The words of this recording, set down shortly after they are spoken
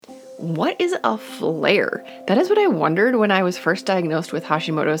What is a flare? That is what I wondered when I was first diagnosed with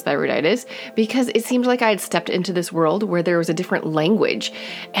Hashimoto's thyroiditis, because it seemed like I had stepped into this world where there was a different language.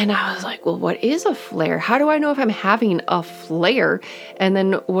 And I was like, well, what is a flare? How do I know if I'm having a flare? And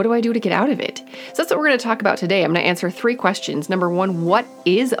then what do I do to get out of it? So that's what we're going to talk about today. I'm going to answer 3 questions. Number 1, what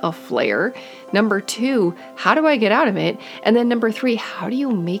is a flare? Number 2, how do I get out of it? And then number 3, how do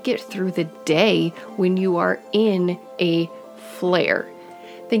you make it through the day when you are in a flare?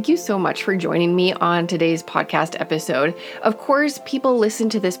 Thank you so much for joining me on today's podcast episode. Of course, people listen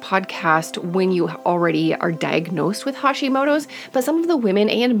to this podcast when you already are diagnosed with Hashimoto's, but some of the women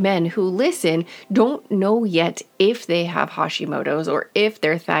and men who listen don't know yet if they have Hashimoto's or if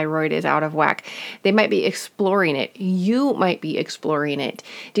their thyroid is out of whack. They might be exploring it. You might be exploring it.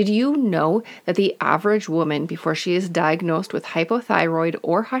 Did you know that the average woman, before she is diagnosed with hypothyroid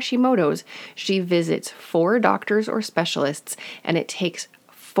or Hashimoto's, she visits 4 doctors or specialists, and it takes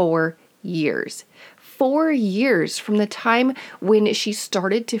 4 years. 4 years from the time when she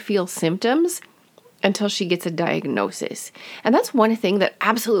started to feel symptoms until she gets a diagnosis. And that's one thing that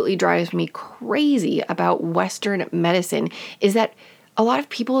absolutely drives me crazy about Western medicine, is that a lot of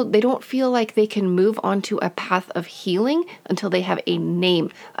people, they don't feel like they can move on to a path of healing until they have a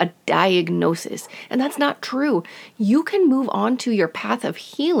name, a diagnosis. And that's not true. You can move on to your path of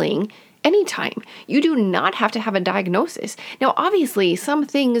healing anytime. You do not have to have a diagnosis. Now, obviously, some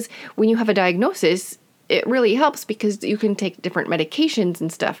things, when you have a diagnosis, it really helps because you can take different medications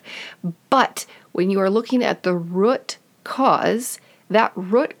and stuff. But when you are looking at the root cause, that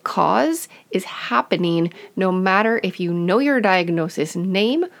root cause is happening no matter if you know your diagnosis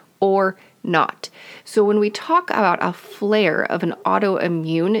name or not. So when we talk about a flare of an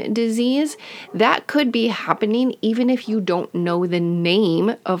autoimmune disease, that could be happening even if you don't know the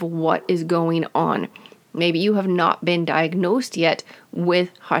name of what is going on. Maybe you have not been diagnosed yet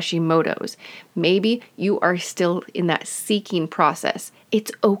with Hashimoto's. Maybe you are still in that seeking process.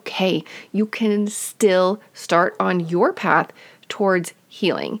 It's okay. You can still start on your path towards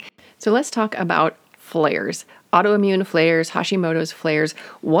healing. So let's talk about flares. Autoimmune flares, Hashimoto's flares.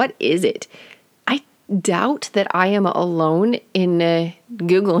 What is it? I doubt that I am alone in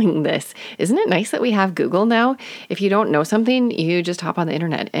Googling this. Isn't it nice that we have Google now? If you don't know something, you just hop on the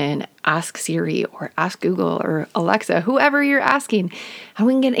internet and ask Siri or ask Google or Alexa, whoever you're asking, and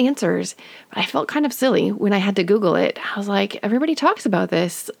we can get answers. But I felt kind of silly when I had to Google it. I was like, everybody talks about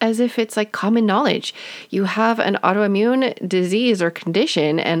this as if it's like common knowledge. You have an autoimmune disease or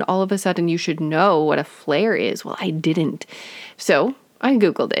condition, and all of a sudden you should know what a flare is. Well, I didn't. So I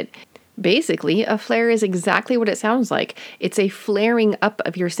Googled it. Basically, a flare is exactly what it sounds like. It's a flaring up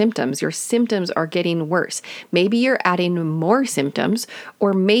of your symptoms. Your symptoms are getting worse. Maybe you're adding more symptoms,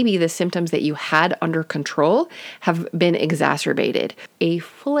 or maybe the symptoms that you had under control have been exacerbated. A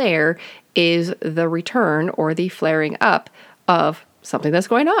flare is the return or the flaring up of something that's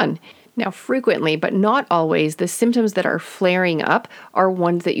going on. Now, frequently, but not always, the symptoms that are flaring up are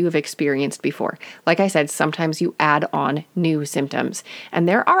ones that you have experienced before. Like I said, sometimes you add on new symptoms. And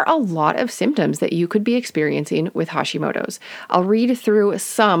there are a lot of symptoms that you could be experiencing with Hashimoto's. I'll read through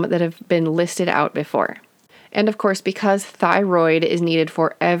some that have been listed out before. And of course, because thyroid is needed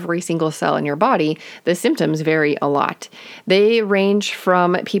for every single cell in your body, the symptoms vary a lot. They range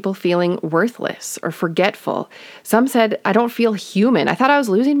from people feeling worthless or forgetful. Some said, I don't feel human. I thought I was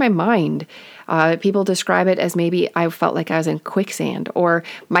losing my mind. People describe it as maybe I felt like I was in quicksand, or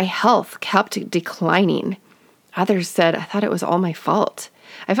my health kept declining. Others said, I thought it was all my fault.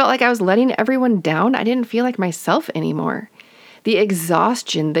 I felt like I was letting everyone down. I didn't feel like myself anymore. The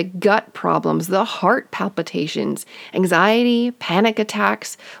exhaustion, the gut problems, the heart palpitations, anxiety, panic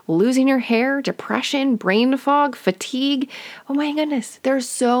attacks, losing your hair, depression, brain fog, fatigue. Oh my goodness, there's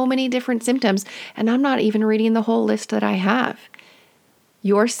so many different symptoms, and I'm not even reading the whole list that I have.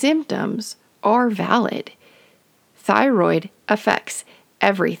 Your symptoms are valid. Thyroid affects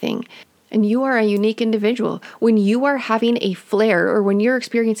everything. And you are a unique individual. When you are having a flare or when you're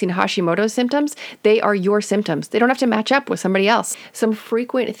experiencing Hashimoto's symptoms, they are your symptoms. They don't have to match up with somebody else. Some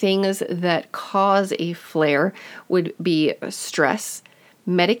frequent things that cause a flare would be stress,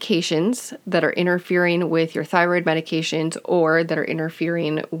 medications that are interfering with your thyroid medications or that are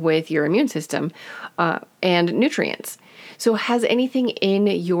interfering with your immune system, and nutrients. So has anything in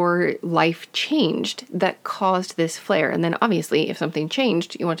your life changed that caused this flare? And then obviously, if something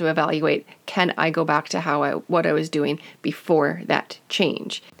changed, you want to evaluate, can I go back to what I was doing before that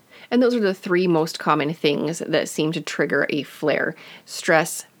change? And those are the 3 most common things that seem to trigger a flare: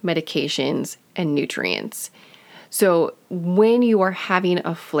 stress, medications, and nutrients. So when you are having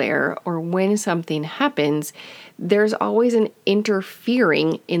a flare or when something happens, there's always an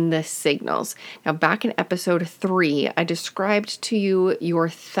interfering in the signals. Now, back in episode 3, I described to you your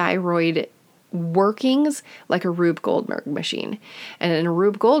thyroid workings like a Rube Goldberg machine. And in a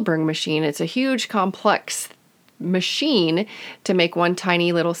Rube Goldberg machine, it's a huge, complex machine to make one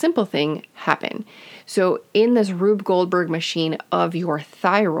tiny little simple thing happen. So in this Rube Goldberg machine of your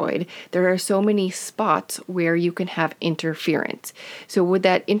thyroid, there are so many spots where you can have interference. So would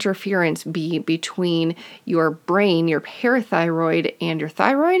that interference be between your brain, your parathyroid, and your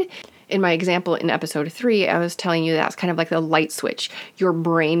thyroid? In my example in episode 3, I was telling you that's kind of like the light switch. Your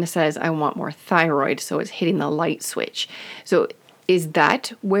brain says, I want more thyroid, so it's hitting the light switch. So is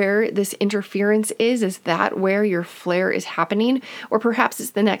that where this interference is? Is that where your flare is happening? Or perhaps it's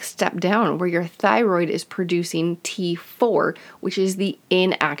the next step down where your thyroid is producing T4, which is the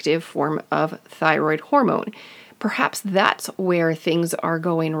inactive form of thyroid hormone. Perhaps that's where things are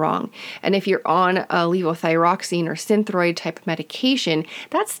going wrong. And if you're on a levothyroxine or Synthroid type medication,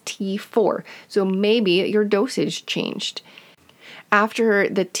 that's T4. So maybe your dosage changed. After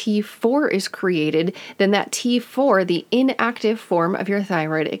the T4 is created, then that T4, the inactive form of your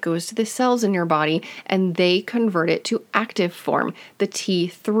thyroid, it goes to the cells in your body and they convert it to active form, the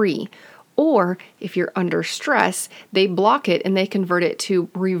T3. Or if you're under stress, they block it and they convert it to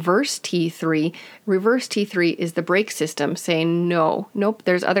reverse T3. Reverse T3 is the brake system saying, nope,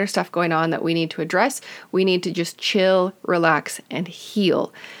 there's other stuff going on that we need to address. We need to just chill, relax, and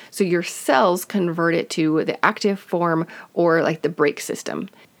heal. So your cells convert it to the active form or like the brake system.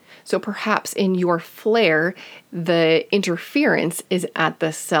 So perhaps in your flare, the interference is at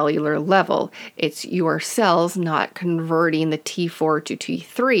the cellular level. It's your cells not converting the T4 to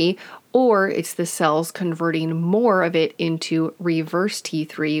T3, or it's the cells converting more of it into reverse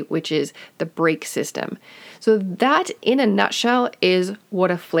T3, which is the brake system. So that, in a nutshell, is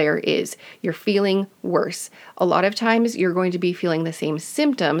what a flare is. You're feeling worse. A lot of times you're going to be feeling the same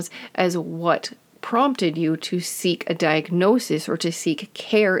symptoms as what prompted you to seek a diagnosis or to seek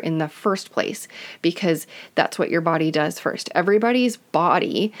care in the first place, because that's what your body does first. Everybody's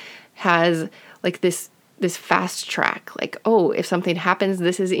body has like this fast track, like, oh, if something happens,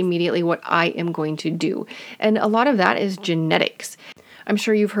 this is immediately what I am going to do. And a lot of that is genetics. I'm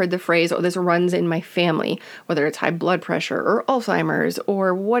sure you've heard the phrase, oh, this runs in my family, whether it's high blood pressure or Alzheimer's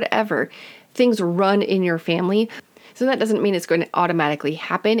or whatever. Things run in your family. So that doesn't mean it's going to automatically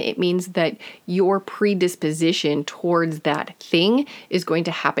happen. It means that your predisposition towards that thing is going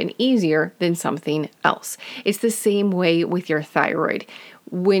to happen easier than something else. It's the same way with your thyroid.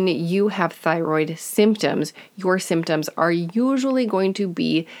 When you have thyroid symptoms, your symptoms are usually going to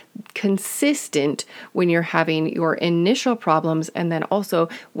be consistent when you're having your initial problems and then also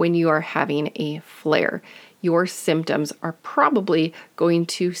when you are having a flare. Your symptoms are probably going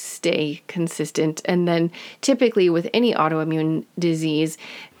to stay consistent. And then typically with any autoimmune disease,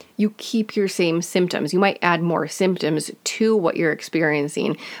 you keep your same symptoms. You might add more symptoms to what you're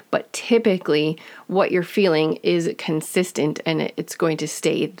experiencing, but typically what you're feeling is consistent and it's going to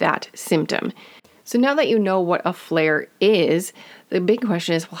stay that symptom. So now that you know what a flare is, the big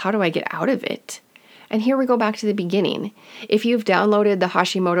question is, well, how do I get out of it? And here we go back to the beginning. If you've downloaded the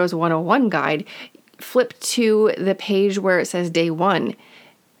Hashimoto's 101 guide, flip to the page where it says day 1.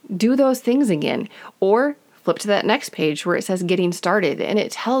 Do those things again. Or flip to that next page where it says getting started, and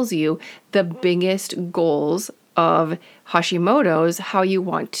it tells you the biggest goals of Hashimoto's, how you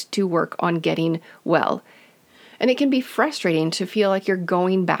want to work on getting well. And it can be frustrating to feel like you're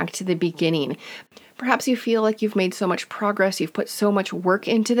going back to the beginning. Perhaps you feel like you've made so much progress, you've put so much work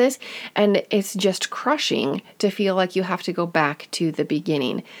into this, and it's just crushing to feel like you have to go back to the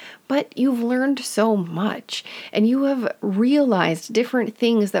beginning. But you've learned so much, and you have realized different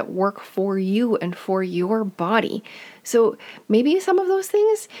things that work for you and for your body. So maybe some of those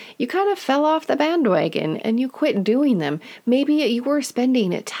things, you kind of fell off the bandwagon and you quit doing them. Maybe you were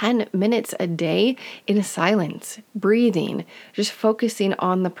spending 10 minutes a day in silence, breathing, just focusing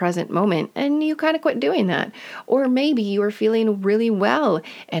on the present moment, and you kind of quit doing that. Or maybe you were feeling really well,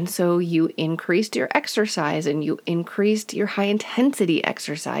 and so you increased your exercise and you increased your high intensity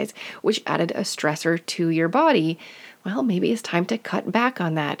exercise, which added a stressor to your body. Well, maybe it's time to cut back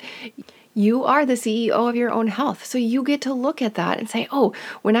on that. You are the CEO of your own health, so you get to look at that and say, oh,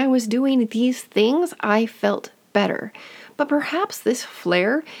 when I was doing these things, I felt better. But perhaps this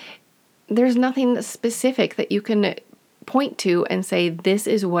flare, there's nothing specific that you can point to and say, this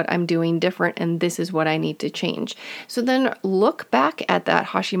is what I'm doing different and this is what I need to change. So then look back at that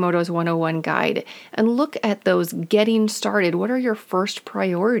Hashimoto's 101 guide and look at those getting started. What are your first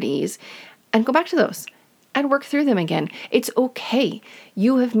priorities? And go back to those. and work through them again. It's okay.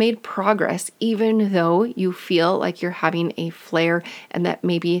 You have made progress, even though you feel like you're having a flare and that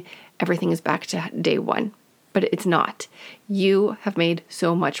maybe everything is back to day one. But it's not. You have made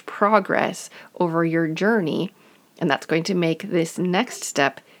so much progress over your journey, and that's going to make this next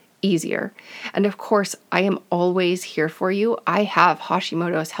step easier. And of course, I am always here for you. I have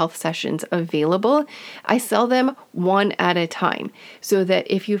Hashimoto's health sessions available. I sell them one at a time so that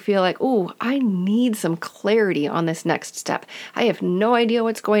if you feel like, oh, I need some clarity on this next step. I have no idea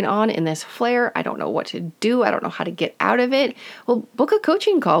what's going on in this flare. I don't know what to do. I don't know how to get out of it. Well, book a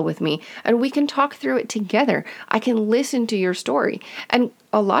coaching call with me and we can talk through it together. I can listen to your story. And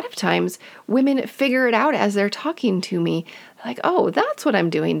a lot of times women figure it out as they're talking to me. Like, oh, that's what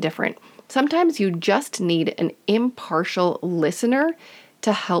I'm doing different. Sometimes you just need an impartial listener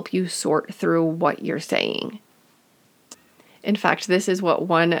to help you sort through what you're saying. In fact, this is what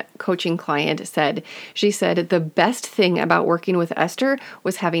one coaching client said. She said, the best thing about working with Esther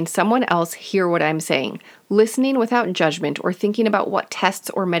was having someone else hear what I'm saying, listening without judgment or thinking about what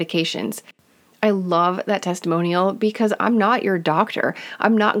tests or medications. I love that testimonial because I'm not your doctor.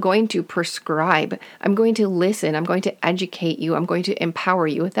 I'm not going to prescribe. I'm going to listen. I'm going to educate you. I'm going to empower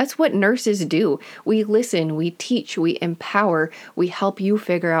you. That's what nurses do. We listen, we teach, we empower, we help you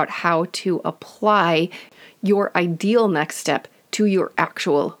figure out how to apply your ideal next step to your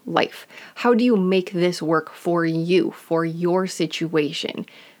actual life. How do you make this work for you, for your situation?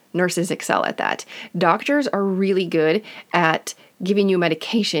 Nurses excel at that. Doctors are really good at giving you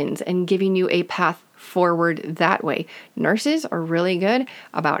medications and giving you a path forward that way. Nurses are really good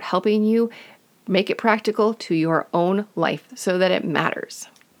about helping you make it practical to your own life so that it matters.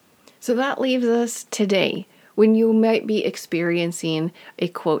 So that leaves us today when you might be experiencing a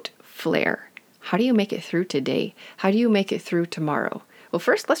quote flare. How do you make it through today? How do you make it through tomorrow? Well,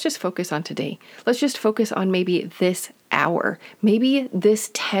 first, let's just focus on today. Let's just focus on maybe this hour, maybe this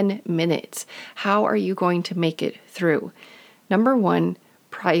 10 minutes. How are you going to make it through? Number one,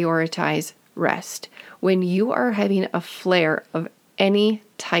 prioritize rest. When you are having a flare of any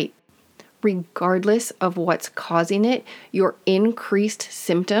type, regardless of what's causing it, your increased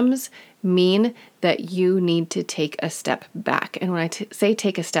symptoms mean that you need to take a step back. And when I say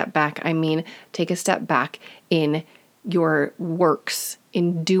take a step back, I mean take a step back in your works,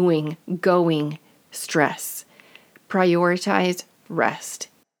 in doing, going, stress. Prioritize rest.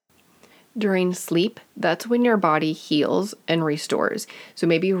 During sleep, that's when your body heals and restores. So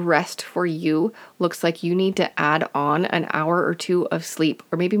maybe rest for you looks like you need to add on an hour or two of sleep,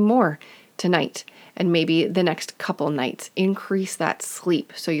 or maybe more tonight, and maybe the next couple nights. Increase that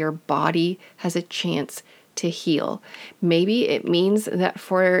sleep so your body has a chance to heal. Maybe it means that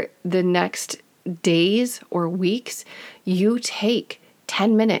for the next days or weeks, you take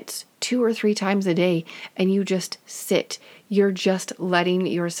 10 minutes, 2 or 3 times a day, and you just sit. You're just letting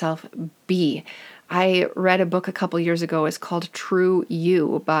yourself be. I read a book a couple years ago. It's called True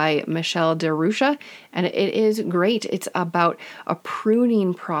You by Michelle DeRusha, and it is great. It's about a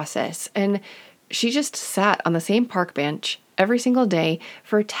pruning process, and she just sat on the same park bench every single day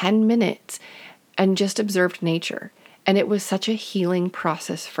for 10 minutes and just observed nature. And it was such a healing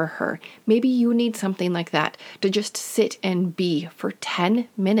process for her. Maybe you need something like that, to just sit and be for 10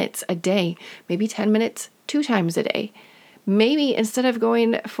 minutes a day, maybe 10 minutes 2 times a day. Maybe instead of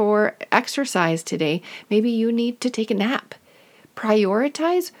going for exercise today, maybe you need to take a nap.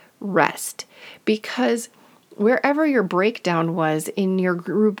 Prioritize rest, because wherever your breakdown was in your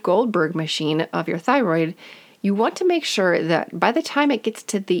Rube Goldberg machine of your thyroid, you want to make sure that by the time it gets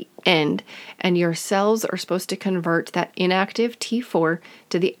to the end and your cells are supposed to convert that inactive T4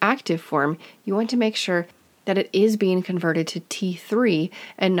 to the active form, you want to make sure that it is being converted to T3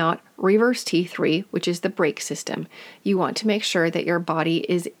 and not reverse T3, which is the brake system. You want to make sure that your body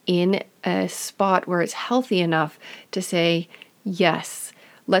is in a spot where it's healthy enough to say, yes,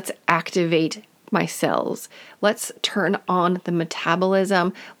 let's activate my cells. Let's turn on the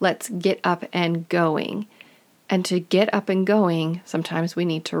metabolism. Let's get up and going. And to get up and going, sometimes we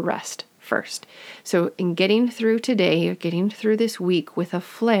need to rest first. So in getting through today, getting through this week with a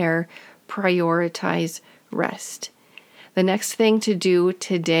flare, prioritize rest. The next thing to do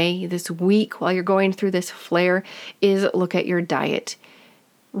today, this week, while you're going through this flare, is look at your diet.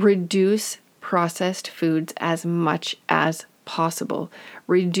 Reduce processed foods as much as possible.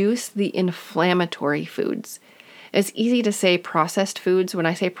 Reduce the inflammatory foods. It's easy to say processed foods. When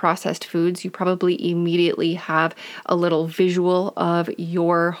I say processed foods, you probably immediately have a little visual of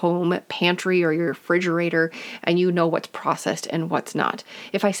your home pantry or your refrigerator, and you know what's processed and what's not.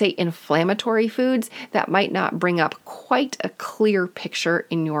 If I say inflammatory foods, that might not bring up quite a clear picture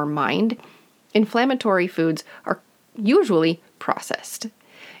in your mind. Inflammatory foods are usually processed.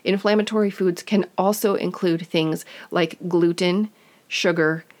 Inflammatory foods can also include things like gluten,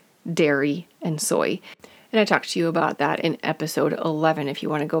 sugar, dairy, and soy. And I talked to you about that in episode 11. If you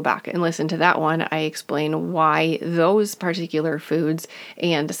want to go back and listen to that one, I explain why those particular foods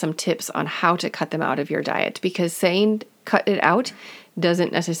and some tips on how to cut them out of your diet. Because saying cut it out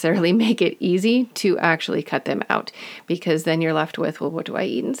doesn't necessarily make it easy to actually cut them out, because then you're left with, well, what do I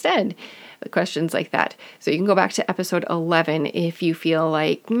eat instead? Questions like that. So you can go back to episode 11 if you feel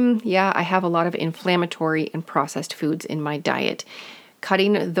like, yeah, I have a lot of inflammatory and processed foods in my diet.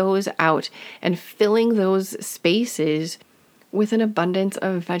 Cutting those out and filling those spaces with an abundance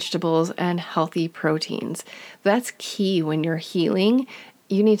of vegetables and healthy proteins. That's key when you're healing.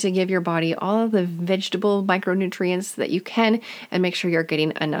 You need to give your body all of the vegetable micronutrients that you can and make sure you're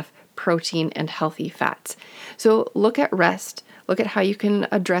getting enough protein and healthy fats. So look at rest. Look at how you can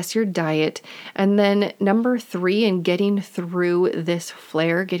address your diet. And then number 3, in getting through this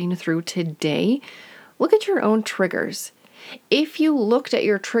flare, getting through today, look at your own triggers. If you looked at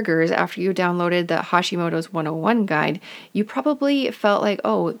your triggers after you downloaded the Hashimoto's 101 guide, you probably felt like,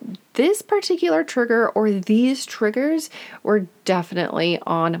 oh, this particular trigger or these triggers were definitely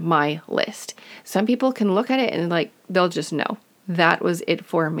on my list. Some people can look at it and they'll just know that was it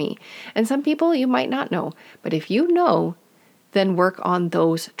for me. And some people you might not know, but if you know, then work on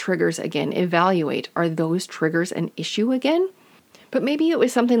those triggers again. Evaluate, are those triggers an issue again? But maybe it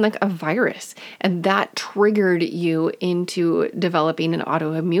was something like a virus, and that triggered you into developing an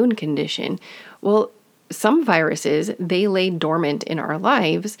autoimmune condition. Well, some viruses, they lay dormant in our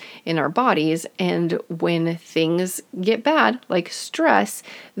lives, in our bodies, and when things get bad, like stress,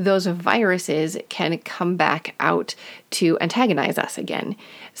 those viruses can come back out to antagonize us again.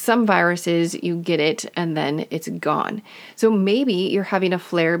 Some viruses, you get it and then it's gone. So maybe you're having a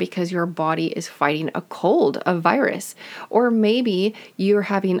flare because your body is fighting a cold, a virus, or maybe you're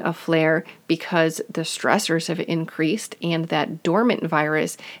having a flare because the stressors have increased and that dormant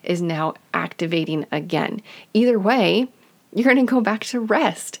virus is now activating again. Either way, you're going to go back to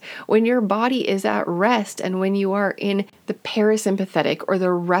rest. When your body is at rest and when you are in the parasympathetic or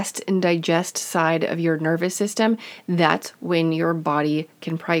the rest and digest side of your nervous system, that's when your body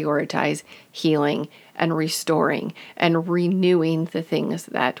can prioritize healing and restoring and renewing the things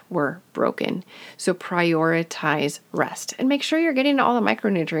that were broken. So prioritize rest and make sure you're getting all the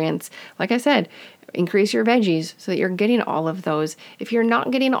micronutrients. Like I said, increase your veggies so that you're getting all of those. If you're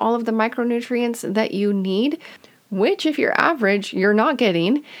not getting all of the micronutrients that you need, which if you're average, you're not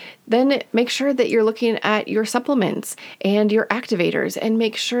getting, then make sure that you're looking at your supplements and your activators and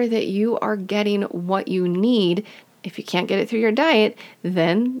make sure that you are getting what you need. If you can't get it through your diet,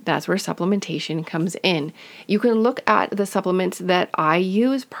 then that's where supplementation comes in. You can look at the supplements that I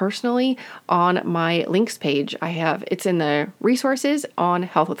use personally on my links page. It's in the resources on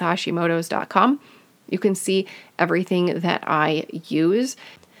healthwithhashimotos.com. You can see everything that I use.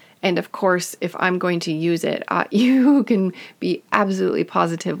 And of course, if I'm going to use it, you can be absolutely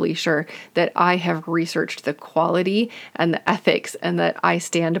positively sure that I have researched the quality and the ethics and that I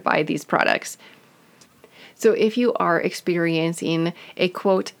stand by these products. So if you are experiencing a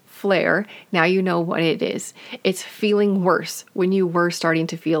quote flare, now you know what it is. It's feeling worse when you were starting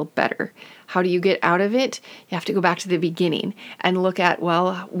to feel better. How do you get out of it? You have to go back to the beginning and look at,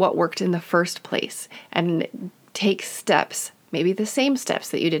 what worked in the first place and take steps. Maybe the same steps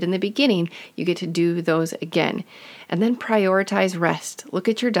that you did in the beginning, you get to do those again. And then prioritize rest. Look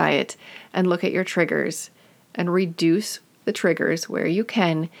at your diet and look at your triggers and reduce the triggers where you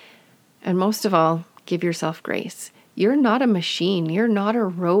can. And most of all, give yourself grace. You're not a machine. You're not a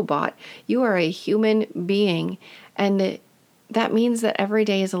robot. You are a human being. And that means that every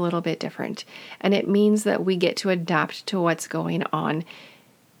day is a little bit different. And it means that we get to adapt to what's going on.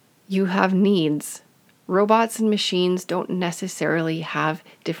 You have needs. Robots and machines don't necessarily have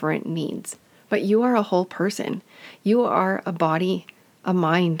different needs, but you are a whole person. You are a body, a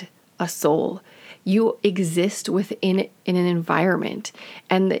mind, a soul. You exist in an environment,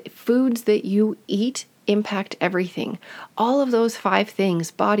 and the foods that you eat impact everything. All of those 5 things,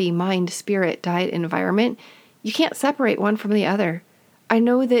 body, mind, spirit, diet, environment, you can't separate one from the other. I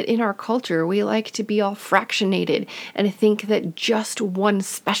know that in our culture, we like to be all fractionated and think that just one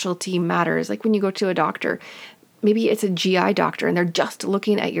specialty matters. Like when you go to a doctor, maybe it's a GI doctor and they're just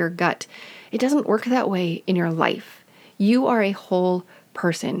looking at your gut. It doesn't work that way in your life. You are a whole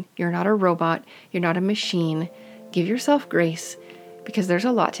person. You're not a robot. You're not a machine. Give yourself grace because there's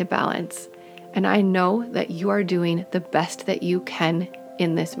a lot to balance. And I know that you are doing the best that you can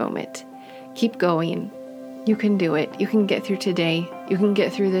in this moment. Keep going. You can do it. You can get through today. You can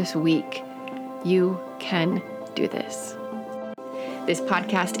get through this week. You can do this. This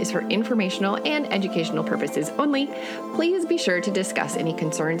podcast is for informational and educational purposes only. Please be sure to discuss any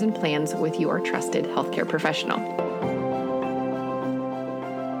concerns and plans with your trusted healthcare professional.